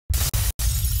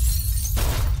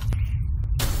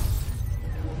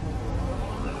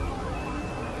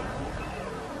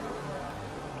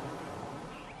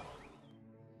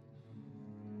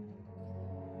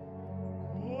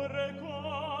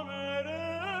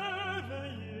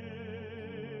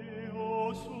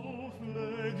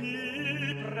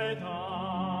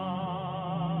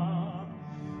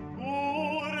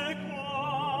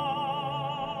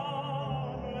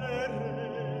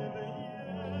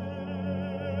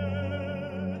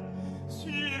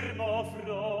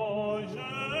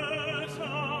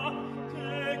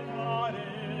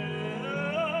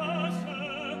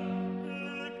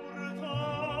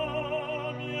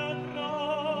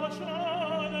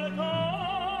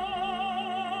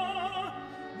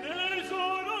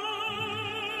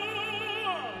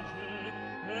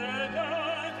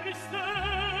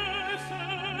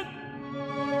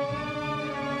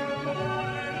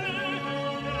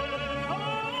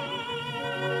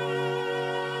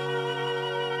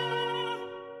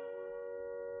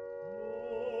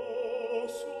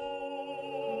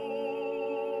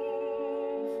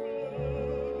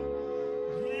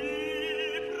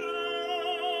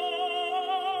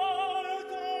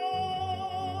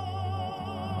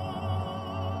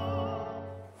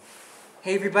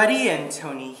Hey everybody, and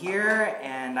Tony here,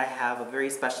 and I have a very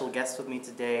special guest with me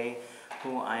today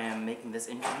who I am making this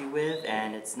interview with,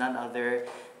 and it's none other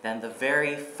than the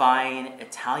very fine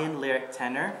Italian lyric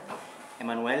tenor,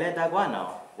 Emanuele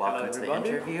D'Aguanno. Welcome Hello, to the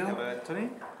interview. Hello, Tony.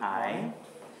 Hi.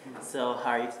 So,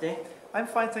 how are you today? I'm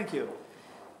fine, thank you.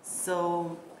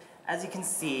 So, as you can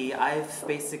see, I've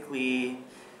basically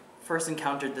first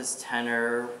encountered this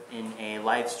tenor in a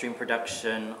live stream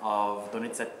production of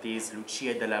Donizetti's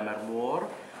Lucia della Marmor,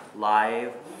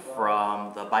 live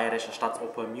from the Bayerische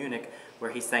Staatsoper Munich,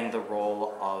 where he sang the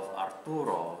role of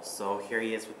Arturo. So here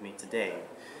he is with me today.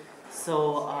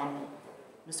 So,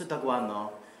 Mr.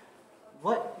 D'Aguanno,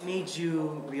 what made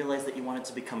you realize that you wanted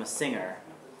to become a singer?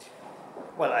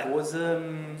 Well, I was a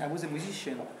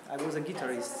musician. I was a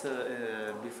guitarist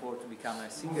before to become a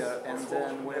singer, and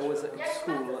then when I was at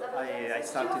school, I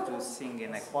started to sing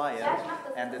in a choir,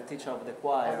 and the teacher of the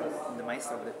choir, the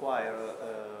maestro of the choir,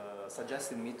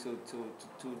 suggested me to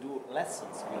do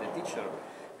lessons with the teacher,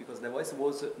 because the voice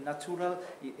was natural,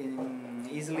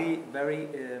 easily, very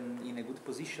in a good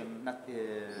position.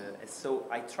 So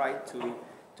I tried to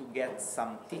get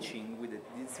some teaching with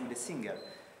the singer.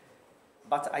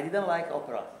 But I didn't like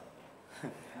opera.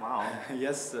 Wow.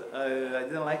 Yes, I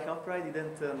didn't like opera. I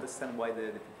didn't understand why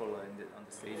the people on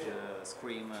the stage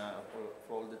scream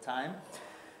for all the time.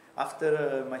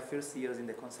 After my first years in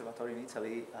the conservatory in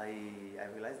Italy, I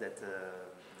realized that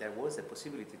there was a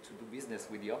possibility to do business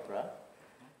with the opera.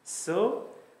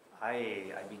 So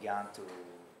I began to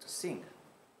sing.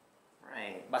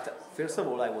 Right. But first of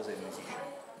all, I was a musician.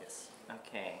 Yes.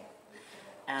 Okay.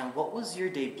 And what was your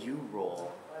debut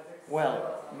role?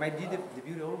 Well, my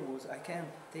debut role was, I can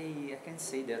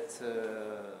say that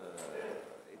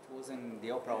it was in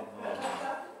the opera of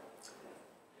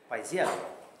Paisiello.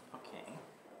 Okay.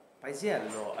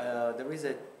 Paisiello, there is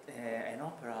an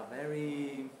opera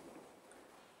very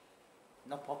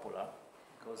not popular,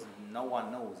 because no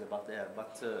one knows about that,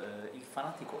 but Il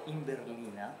Fanatico in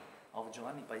Berlina of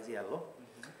Giovanni Paisiello.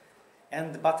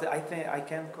 But I think I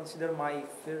can consider my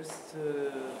first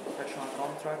professional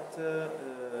contract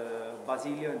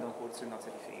Basilio and Don Corso in Nozze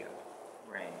di Figa.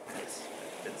 Right. Yes,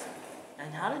 that's it.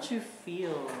 And how did you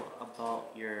feel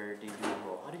about your debut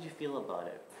role? How did you feel about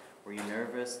it? Were you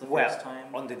nervous the first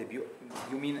time? On the debut,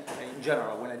 you mean in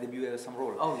general when I debut some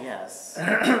role? Oh yes.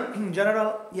 In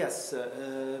general, yes.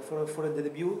 For the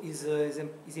debut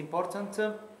is important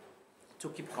to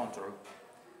keep control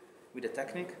with the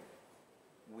technique,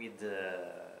 with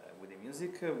the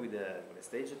music, with the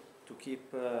stage, to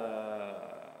keep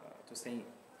to stay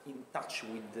in touch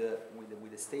with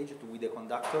the stage, with the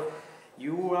conductor.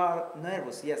 You are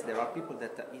nervous. Yes, there are people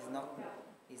that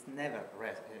is never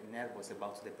nervous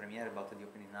about the premiere, about the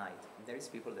opening night. There is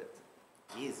people that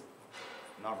is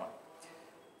normal.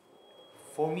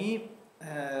 For me,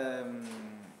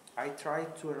 I try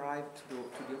to arrive to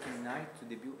the opening night, to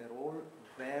debut a role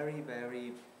very,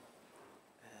 very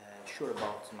sure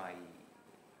about my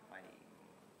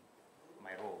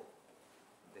role,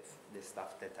 the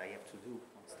stuff that I have to do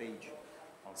on stage,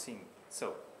 on singing.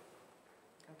 So.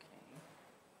 Okay.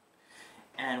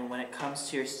 And when it comes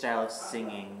to your style of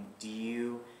singing, do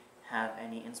you have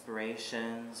any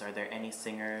inspirations? Are there any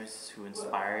singers who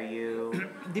inspire you?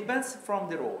 Depends from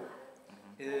the role.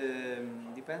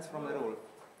 Depends from the role.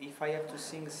 If I have to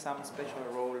sing some special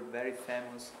role, very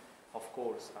famous, of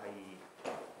course,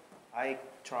 I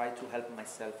try to help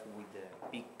myself with the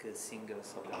big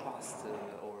singers of the past,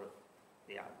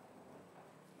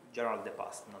 general the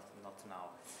past, not now.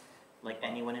 Like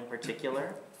anyone in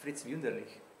particular? Fritz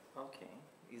Wunderlich. Okay.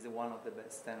 Is one of the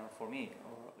best tenor for me,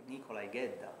 or Nicola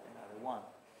Gedda, another one.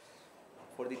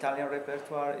 For the Italian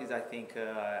repertoire, I think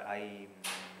I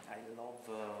love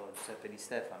Giuseppe Di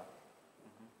Stefano.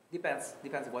 Depends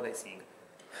what I sing.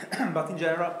 But in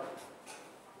general,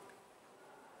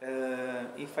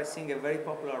 if I sing a very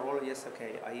popular role, yes,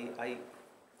 okay, I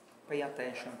pay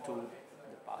attention to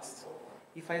the past.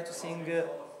 If I have to sing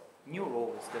new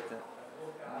roles that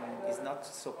is not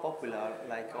so popular,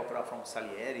 like opera from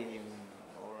Salieri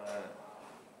or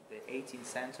the 18th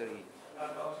century,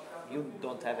 you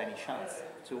don't have any chance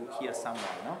to hear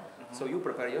someone, no? Mm-hmm. So you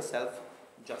prepare yourself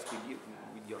just with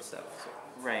yourself. So.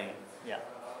 Right. Yeah.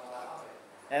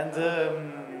 And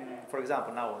for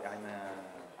example, now I'm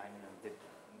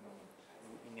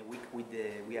in a week we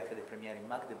have the premiere in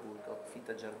Magdeburg of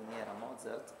Finta Giardiniera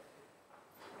Mozart.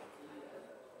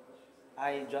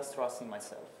 I just trust in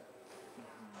myself,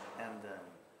 and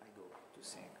I go to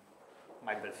sing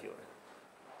my Belfiore.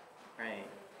 Right.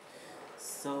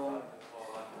 So,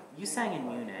 you sang in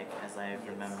Munich, as I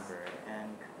remember,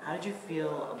 and how did you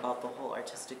feel about the whole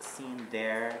artistic scene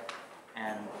there,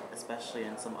 and especially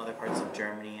in some other parts of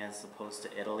Germany as opposed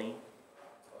to Italy?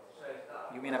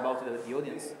 You mean about the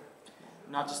audience?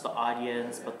 Not just the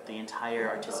audience, but the entire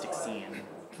artistic scene.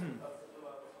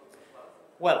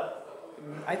 Well,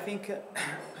 I think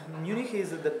Munich is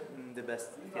the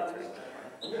best theater in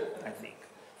Germany, I think,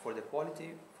 for the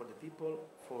quality, for the people,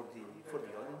 for the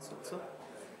audience also.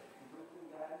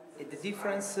 The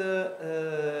difference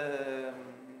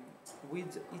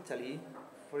with Italy,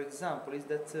 for example, is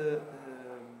that in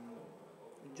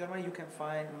Germany you can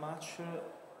find much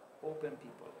open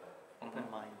people,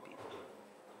 open-minded people.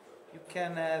 You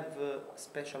can have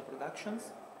special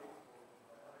productions,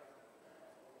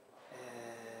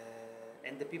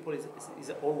 and the people is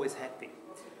always happy.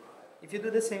 If you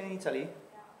do the same in Italy,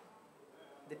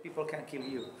 the people can kill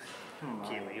you.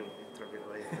 Kill you,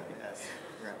 yes.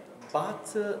 Right.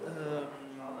 But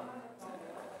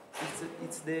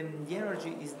it's the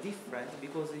energy is different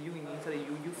because you in Italy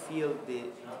you feel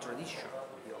the tradition of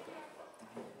the opera.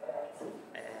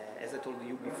 As I told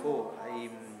you before,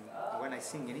 when I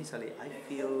sing in Italy,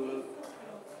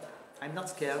 I'm not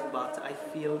scared, but I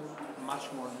feel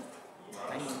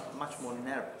I'm much more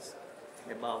nervous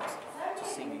about to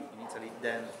sing in Italy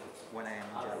than when I am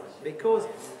in Germany, because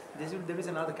there is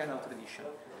another kind of tradition.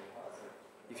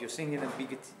 If you sing in a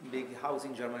big house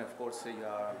in Germany, of course you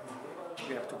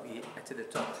have to be at the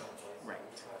top,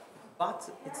 Right. but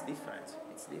it's different.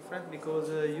 It's different because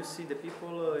you see the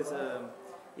people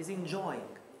is enjoying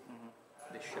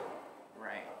the show.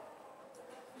 Right.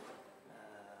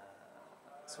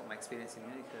 So my experience in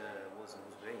Munich was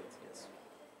great. Yes.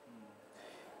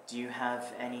 Do you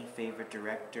have any favorite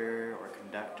director or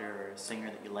conductor or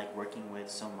singer that you like working with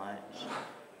so much?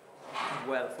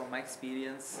 Well, from my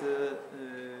experience,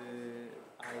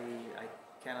 I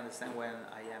can understand when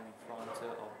I am in front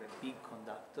of a big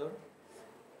conductor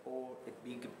or a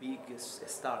big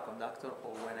star conductor,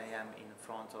 or when I am in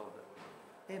front of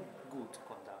a good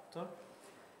conductor.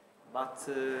 But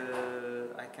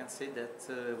I can say that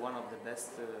one of the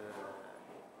best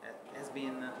has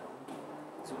been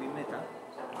Zubimeta.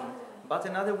 But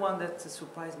another one that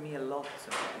surprised me a lot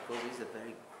because he's a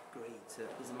very great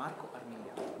is Marco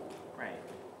Armigliano. Right.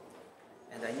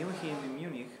 And I knew him in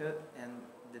Munich, and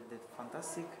the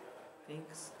fantastic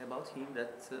things about him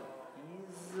that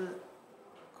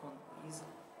he's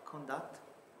conduct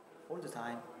all the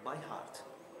time by heart,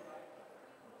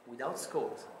 without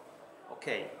scores.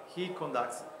 Okay, he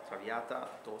conducts Traviata,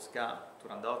 Tosca,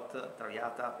 Turandot,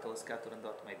 Traviata, Tosca,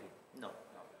 Turandot, maybe. No,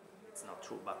 it's not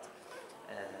true, but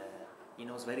he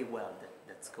knows very well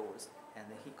that scores, and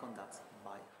he conducts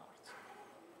by heart.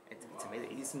 It's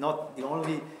amazing. He's not the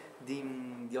only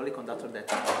conductor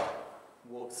that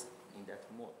works in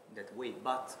that way,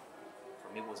 but for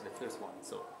me was the first one.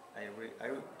 So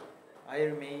I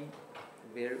remain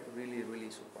really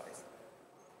surprised.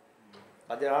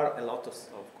 But there are a lot of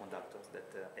conductors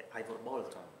that Ivor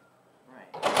Bolton. Right.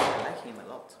 I like him a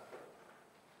lot.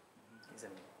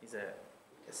 He's a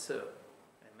sir,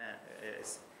 a man,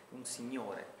 un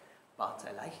signore. But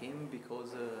I like him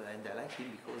because he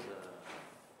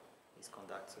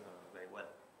conducts very well.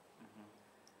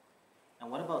 And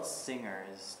what about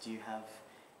singers? Do you have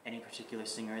any particular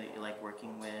singer that you like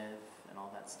working with and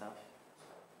all that stuff?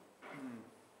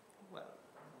 Well,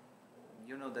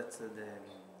 you know that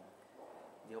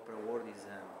the opera world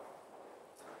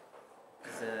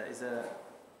is a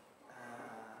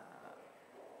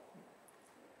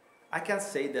I can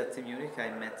say that in Munich I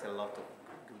met a lot of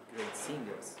great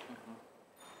singers.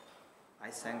 I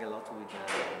sang a lot with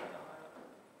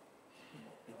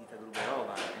Edita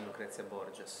Gruberova and Lucrezia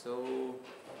Borgia. So,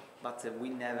 but we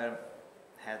never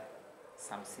had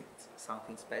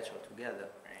something special together,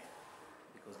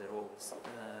 because the roles.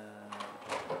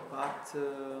 But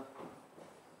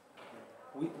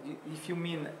If you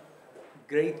mean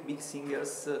great big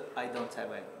singers, I don't have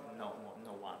no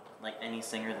one. Like any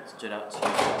singer that stood out to you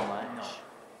so much? No.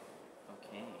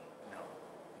 Okay. No.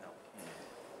 Okay.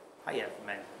 I have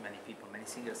many people, many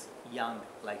singers, young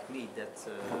like me, that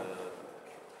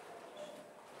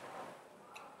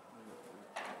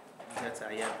that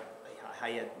I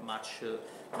had much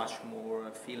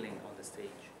more feeling on the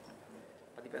stage.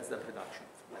 But depends the production,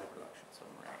 So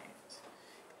Right.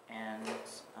 And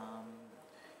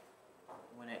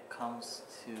when it comes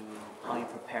to how you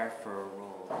prepare for a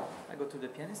role, I go to the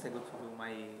pianist. I go to do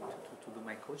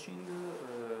my coaching.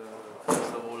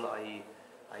 First of all, I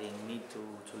need to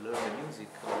learn the music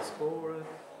on the score.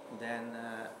 Then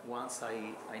once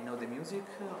I know the music,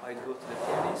 I go to the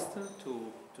pianist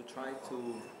to try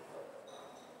to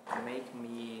make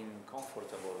me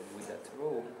comfortable with that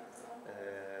role.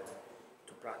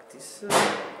 To practice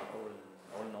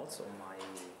all notes on my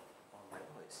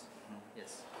voice.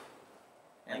 Yes.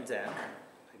 And then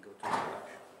I go to the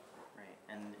production. right?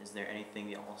 And is there anything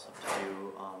you also have to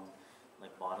do,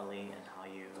 like bodily, and how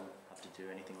you have to do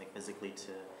anything like physically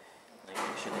to like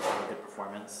make sure that you have a good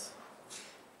performance?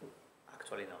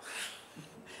 Actually, no.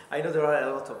 I know there are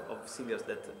a lot of singers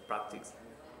that practice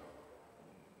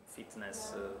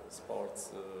fitness,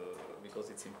 sports, because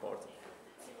it's important.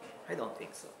 I don't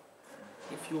think so.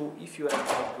 If you have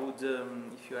a good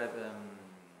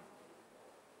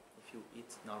if you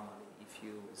eat normally, if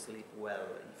you sleep well,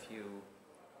 if you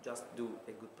just do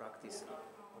a good practice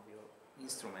of your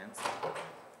instruments,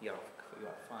 you are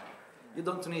fine. You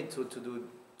don't need to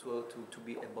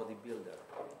be a bodybuilder.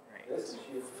 Right.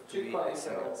 To be a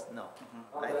singer. No.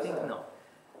 I think no.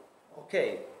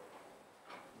 Okay.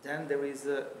 Then there is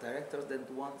a director that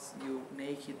wants you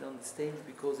naked on the stage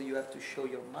because you have to show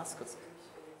your muscles.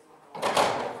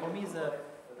 For me,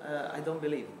 I don't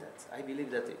believe in that. I believe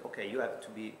that, okay, you have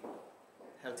to be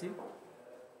healthy,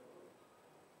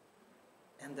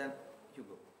 and then you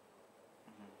go.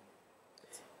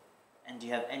 And do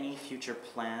you have any future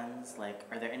plans? Like,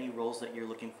 are there any roles that you're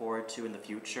looking forward to in the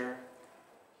future?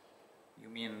 You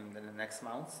mean in the next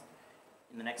months?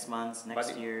 In the next months,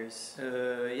 next years?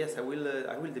 Yes, I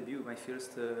will debut my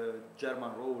first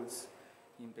German roles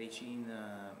in Beijing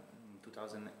in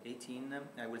 2018.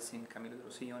 I will sing Camillo de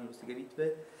Rossillon, Lustige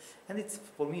Witwe, and it's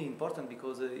for me important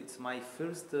because it's my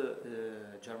first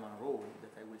German role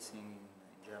that I will sing in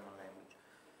German language.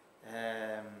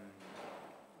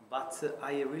 But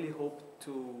I really hope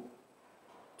to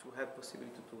have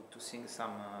possibility to sing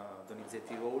some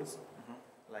Donizetti roles,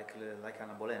 like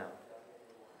Anna Bolena.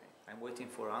 I'm waiting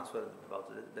for answer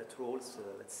about that roles.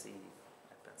 Let's see if it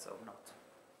happens or not.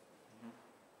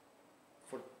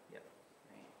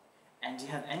 And do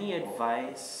you have any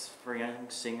advice for young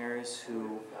singers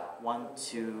who want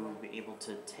to be able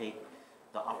to take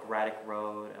the operatic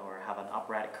road or have an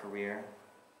operatic career?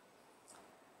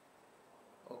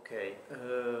 Okay.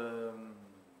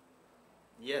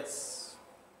 Yes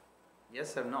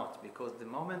or not, because the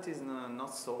moment is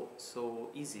not so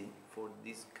easy for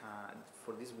this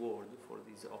world, for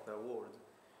this opera world.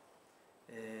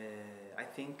 I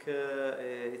think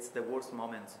it's the worst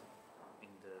moment in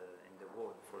the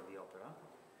world for the opera.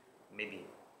 Maybe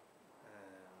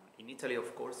in Italy,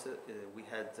 of course, we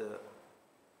had a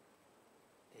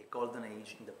golden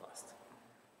age in the past.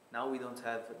 Now we don't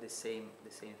have the same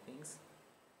things.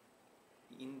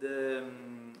 In the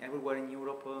everywhere in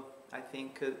Europe, I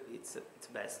think it's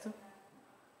best.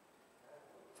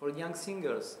 For young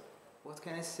singers, what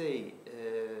can I say?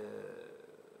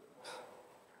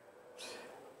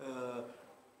 Don't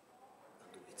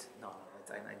do it. No,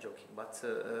 I'm joking. But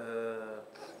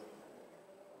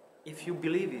if you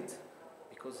believe it,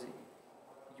 because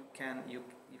you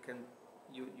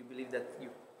believe that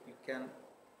you can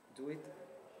do it,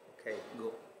 okay,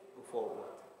 go forward.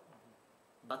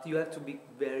 But you have to be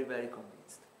very, very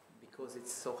convinced, because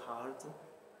it's so hard.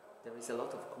 There is a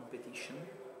lot of competition.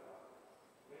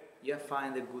 You have to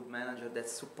find a good manager that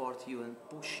supports you and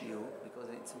push you, because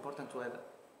it's important to have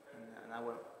in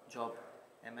our job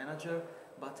a manager,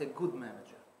 but a good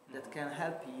manager that can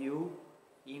help you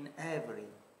in every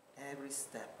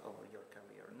step of your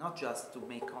career. Not just to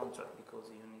make contract because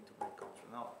you need to make contract.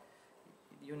 No,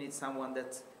 you need someone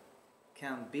that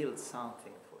can build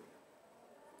something for you.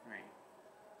 Right.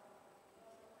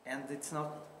 And it's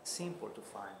not simple to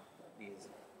find this,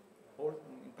 or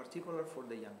in particular for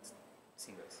the young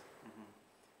singers.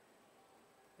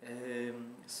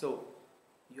 So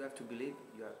you have to believe.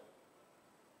 You have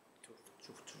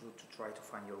to try to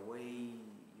find your way.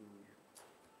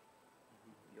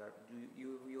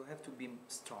 You have to be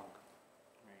strong.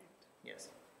 Right. Yes,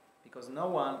 because no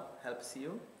one helps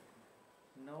you.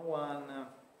 No one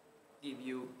give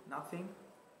you nothing.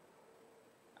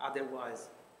 Otherwise,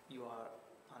 you are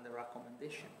under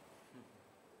recommendation.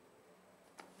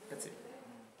 That's it.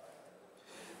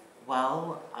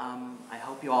 Well, I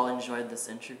hope you all enjoyed this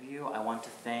interview. I want to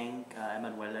thank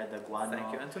Emanuele D'Aguanno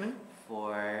Thank you, Anthony.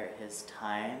 for his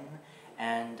time.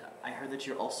 And I heard that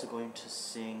you're also going to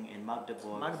sing in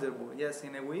Magdeburg. Magdeburg, yes,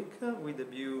 in a week we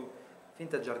debut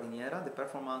Finta Giardiniera. The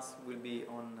performance will be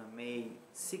on May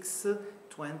 6,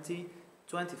 20,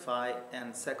 25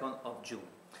 and 2nd of June.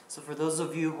 So for those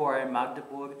of you who are in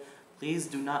Magdeburg, please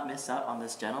do not miss out on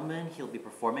this gentleman. He'll be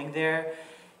performing there.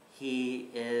 He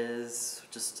is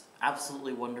just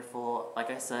absolutely wonderful.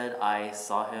 Like I said, I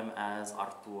saw him as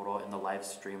Arturo in the live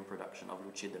stream production of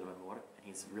Lucia dell'Amore, and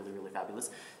he's really, really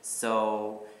fabulous.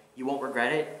 So you won't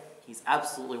regret it. He's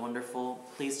absolutely wonderful.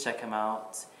 Please check him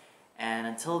out. And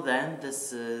until then,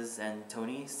 this is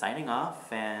Tony signing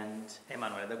off, and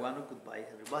Emanuele D'Aguanno, goodbye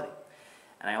everybody.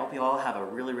 And I hope you all have a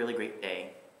really, really great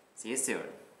day. See you soon.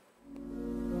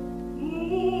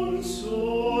 Un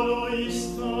solo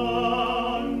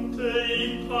istante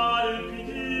I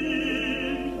palpiti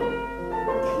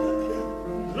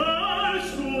del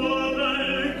suo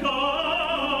bel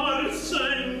cor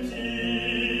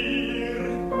sentir,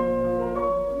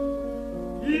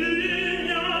 I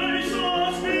miei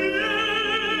sospir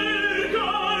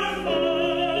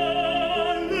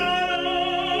confonderà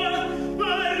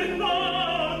per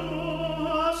poco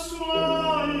a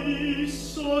suoi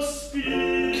sospir.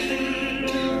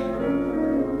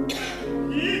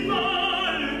 I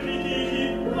palpiti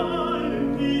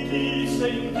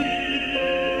senti